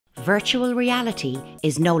Virtual reality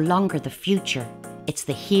is no longer the future, it's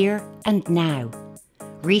the here and now.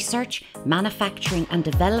 Research, manufacturing and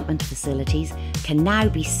development facilities can now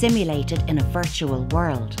be simulated in a virtual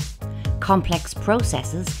world. Complex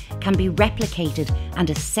processes can be replicated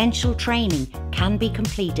and essential training can be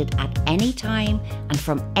completed at any time and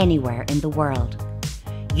from anywhere in the world.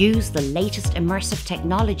 Use the latest immersive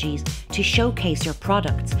technologies to showcase your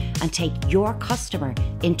products and take your customer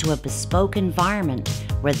into a bespoke environment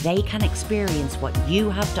where they can experience what you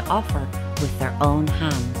have to offer with their own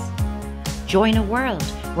hands. Join a world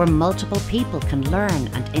where multiple people can learn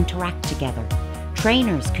and interact together.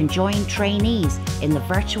 Trainers can join trainees in the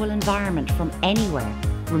virtual environment from anywhere,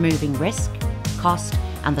 removing risk, cost,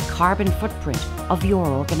 and the carbon footprint of your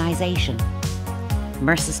organisation.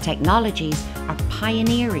 Mersus Technologies are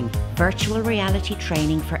pioneering virtual reality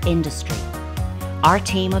training for industry. Our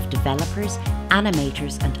team of developers,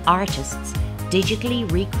 animators, and artists digitally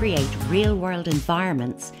recreate real-world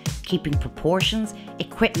environments, keeping proportions,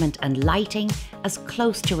 equipment, and lighting as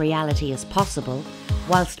close to reality as possible,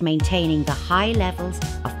 whilst maintaining the high levels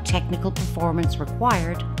of technical performance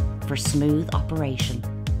required for smooth operation.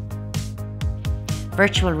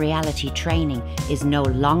 Virtual reality training is no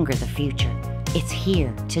longer the future, it's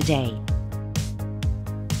here today.